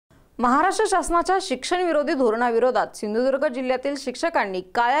महाराष्ट्र शासनाच्या शिक्षण विरोधी धोरणाविरोधात सिंधुदुर्ग जिल्ह्यातील शिक्षकांनी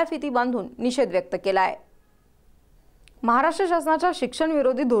काळ्या फिती बांधून निषेध व्यक्त केला आहे। महाराष्ट्र शासनाच्या शिक्षण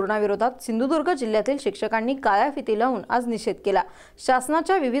विरोधी धोरणाविरोधात सिंधुदुर्ग जिल्ह्यातील शिक्षकांनी काळ्या फिती लावून आज निषेध केला।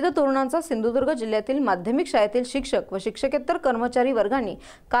 शासनाच्या विविध धोरणांचा सिंधुदुर्ग जिल्ह्यातील माध्यमिक शाळेतील शिक्षक व शिक्षकेतर कर्मचारी वर्गांनी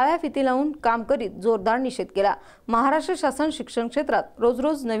काळ्या फिती लावून काम करीत जोरदार निषेध केला। महाराष्ट्र शासन शिक्षण क्षेत्रात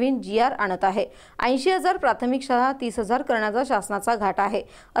रोज नवीन GR आणत आहे। 80,000 प्राथमिक शाळा 30,000 करण्याचा शासनाचा घाट आहे।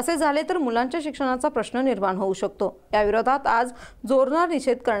 असे झाले तर मुलांच्या शिक्षणाचा प्रश्न निर्माण होऊ शकतो। या विरोधात आज जोरदार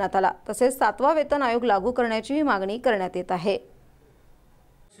निषेध करण्यात आला। तसेच 7वा वेतन आयोग लागू करण्याची मागणी करण्यात येत आहे।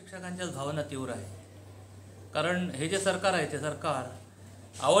 शिक्षकांच्या भावना तीव्र आहे, कारण हे जे सरकार आहे ते सरकार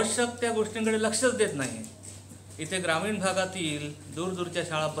आवश्यक त्या गोष्टींकडे लक्षच देत नाही। इथे ग्रामीण भागातील दूरदूरच्या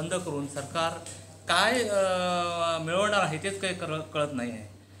शाळा बंद करून सरकार काय मिळवणार आहे तेच काही कळत नाही आहे।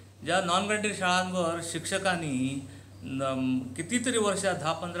 ज्या नॉन ग्रँटेड शाळांवर शिक्षकांनी कितीतरी वर्ष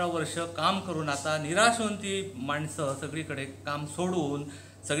 10-15 वर्ष काम करून आता निराश होऊन ती माणसं सगळीकडे काम सोडून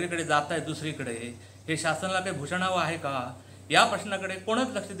सगळीकडे जात आहेत दुसरीकडे, हे शासनाला काही भूषणावं आहे का या प्रश्नाकडे कोणच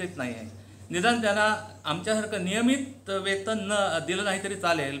लक्ष देत नाही आहे। निदान त्यांना आमच्यासारखं नियमित वेतन न दिलं नाही तरी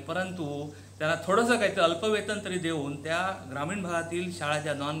चालेल, परंतु त्यांना थोडंसं काहीतरी अल्पवेतन तरी देऊन त्या ग्रामीण भागातील शाळा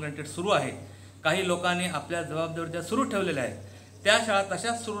ज्या नॉन ग्रँटेड सुरू आहेत, काही लोकांनी आपल्या जबाबदाऱ्या ज्या सुरू ठेवलेल्या आहेत त्या शाळा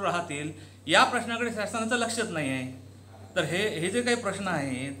तशाच सुरू राहतील या प्रश्नाकडे शासनाचं लक्षच नाही आहे। तर हे जे काही प्रश्न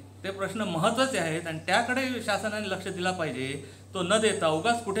आहेत ते प्रश्न महत्त्वाचे आहेत आणि त्याकडे शासनाने लक्ष दिला पाहिजे। तो न देता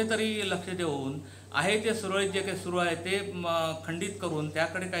उगाच कुठेतरी लक्ष देऊन आहे ते सुरळीत जे काही सुरू आहे ते खंडित करून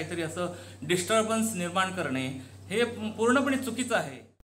त्याकडे काहीतरी असं डिस्टर्बन्स निर्माण करणे हे पूर्णपणे चुकीचं आहे।